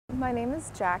My name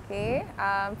is Jackie.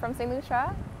 I'm from St.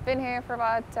 Lucia. Been here for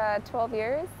about 12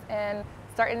 years and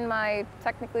starting my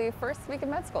technically first week of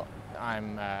med school.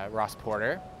 I'm Ross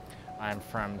Porter. I'm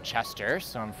from Chester,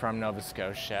 so I'm from Nova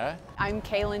Scotia. I'm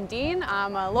Kaylin Dean.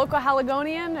 I'm a local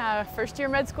Haligonian, first year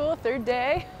med school, third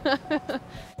day.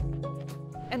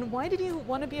 And why did you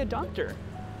want to be a doctor?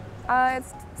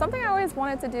 It's something I always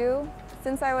wanted to do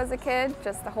since I was a kid.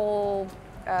 Just the whole,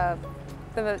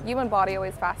 the human body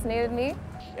always fascinated me.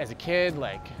 As a kid,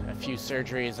 like a few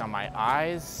surgeries on my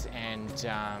eyes, and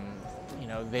you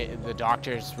know, the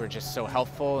doctors were just so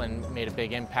helpful and made a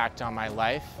big impact on my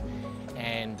life.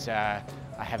 And I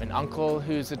have an uncle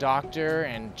who's a doctor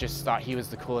and just thought he was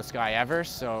the coolest guy ever,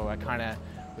 so I kind of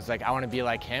was like, I want to be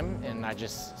like him, and I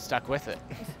just stuck with it.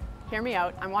 Hear me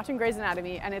out. I'm watching Grey's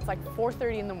Anatomy and it's like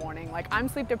 4:30 in the morning. Like, I'm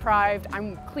sleep deprived,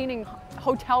 I'm cleaning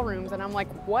hotel rooms, and I'm like,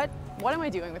 what am I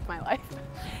doing with my life?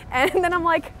 And then I'm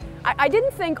like, I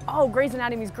didn't think, oh, Grey's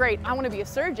Anatomy's great, I want to be a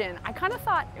surgeon. I kind of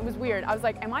thought it was weird. I was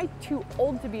like, am I too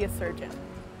old to be a surgeon?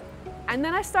 And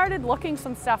then I started looking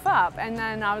some stuff up, and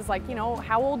then I was like, you know,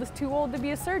 how old is too old to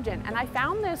be a surgeon? And I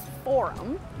found this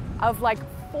forum of like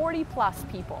 40 plus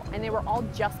people, and they were all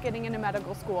just getting into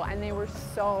medical school, and they were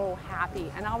so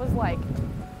happy. And I was like,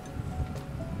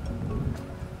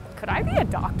 could I be a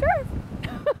doctor?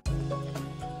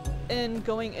 And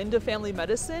going into family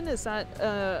medicine, is that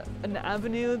an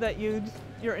avenue that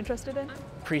you're interested in?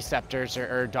 Preceptors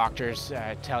or doctors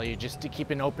tell you just to keep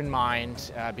an open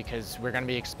mind because we're going to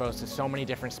be exposed to so many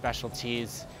different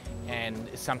specialties, and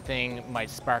something might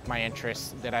spark my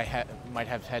interest that I might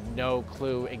have had no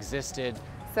clue existed.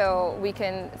 So we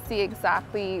can see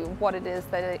exactly what it is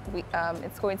that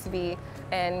it's going to be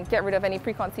and get rid of any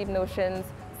preconceived notions,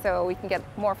 so we can get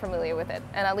more familiar with it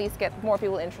and at least get more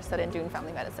people interested in doing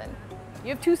family medicine. You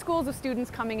have two schools of students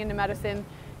coming into medicine.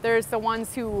 There's the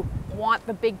ones who want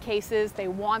the big cases, they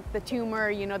want the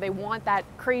tumor, you know, they want that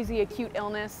crazy acute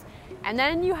illness. And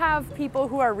then you have people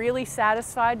who are really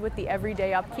satisfied with the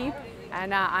everyday upkeep,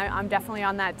 and I'm definitely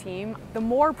on that team. The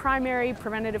more primary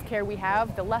preventative care we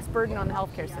have, the less burden on the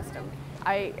healthcare system.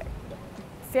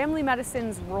 Family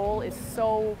medicine's role is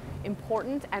so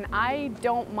important, and I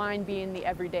don't mind being the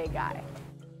everyday guy.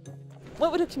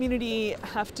 What would a community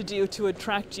have to do to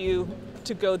attract you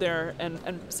to go there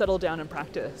and settle down and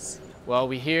practice? Well,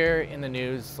 we hear in the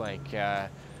news like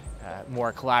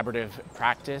more collaborative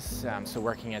practice, so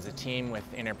working as a team with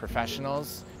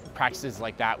interprofessionals. Practices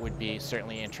like that would be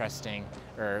certainly interesting,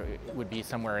 or would be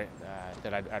somewhere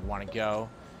that I'd want to go.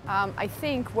 I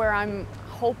think where I'm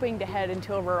hoping to head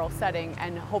into a rural setting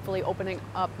and hopefully opening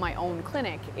up my own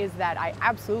clinic is that I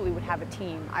absolutely would have a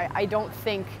team. I don't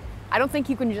think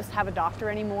you can just have a doctor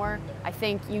anymore. I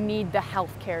think you need the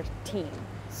healthcare team.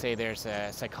 Say there's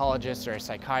a psychologist or a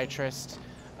psychiatrist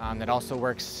that also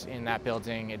works in that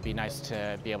building. It'd be nice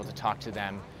to be able to talk to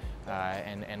them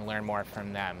and learn more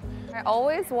from them. I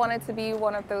always wanted to be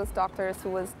one of those doctors who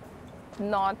was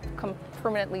not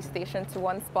permanently stationed to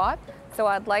one spot. So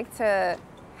I'd like to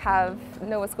have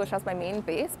Nova Scotia as my main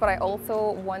base, but I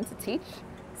also want to teach.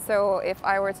 So if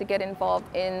I were to get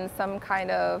involved in some kind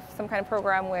of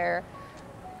program where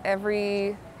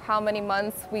every how many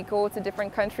months we go to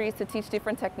different countries to teach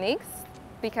different techniques,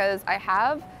 because I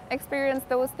have experienced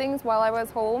those things while I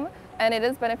was home, and it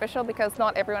is beneficial because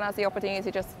not everyone has the opportunity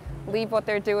to just leave what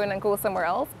they're doing and go somewhere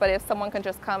else. But if someone can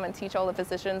just come and teach all the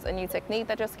physicians a new technique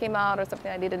that just came out or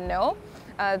something I didn't know,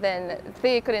 then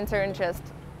they could in turn just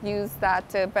use that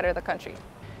to better the country.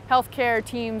 Healthcare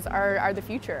teams are the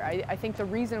future. I think the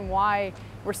reason why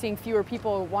we're seeing fewer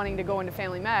people wanting to go into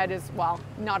family med is, well,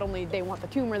 not only they want the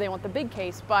tumor, they want the big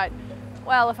case, but,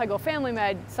 well, if I go family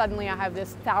med, suddenly I have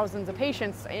this thousands of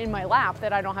patients in my lap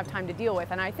that I don't have time to deal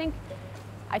with. And I think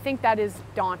that is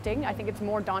daunting. I think it's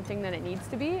more daunting than it needs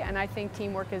to be, and I think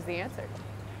teamwork is the answer.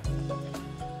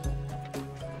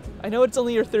 I know it's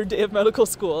only your third day of medical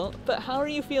school, but how are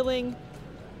you feeling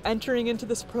entering into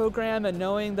this program and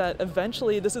knowing that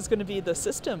eventually this is going to be the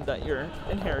system that you're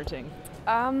inheriting?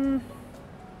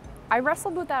 I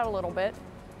wrestled with that a little bit.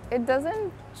 It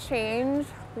doesn't change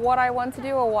what I want to do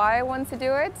or why I want to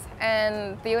do it,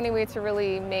 and the only way to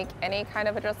really make any kind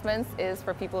of adjustments is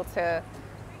for people to,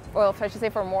 well, I should say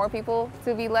for more people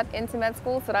to be let into med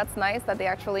school, so that's nice that they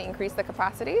actually increase the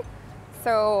capacity.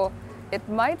 So it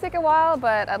might take a while,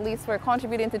 but at least we're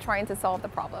contributing to trying to solve the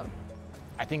problem.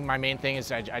 I think my main thing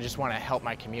is I just want to help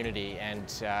my community, and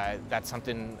that's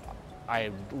something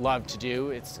I love to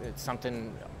do. It's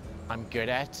something I'm good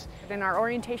at. In our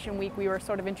orientation week, we were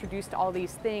sort of introduced to all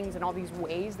these things and all these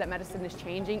ways that medicine is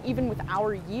changing. Even with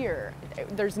our year,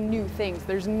 there's new things,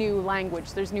 there's new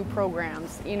language, there's new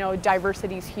programs. You know,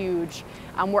 diversity's huge.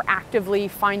 We're actively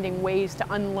finding ways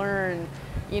to unlearn,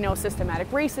 you know,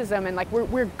 systematic racism, and like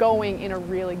we're going in a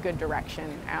really good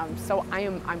direction. So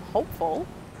I'm hopeful.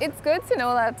 It's good to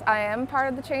know that I am part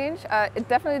of the change. It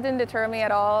definitely didn't deter me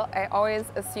at all. I always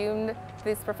assumed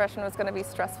this profession was going to be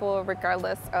stressful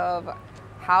regardless of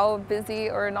how busy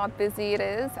or not busy it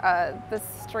is. The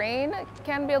strain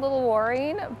can be a little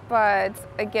worrying, but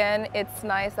again, it's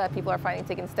nice that people are finally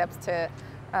taking steps to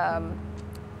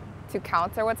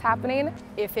counter what's happening.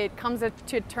 If it comes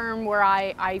to a term where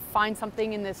I find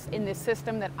something in this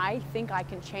system that I think I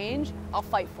can change, I'll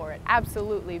fight for it,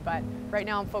 absolutely. But right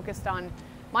now I'm focused on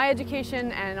my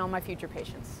education and on my future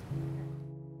patients.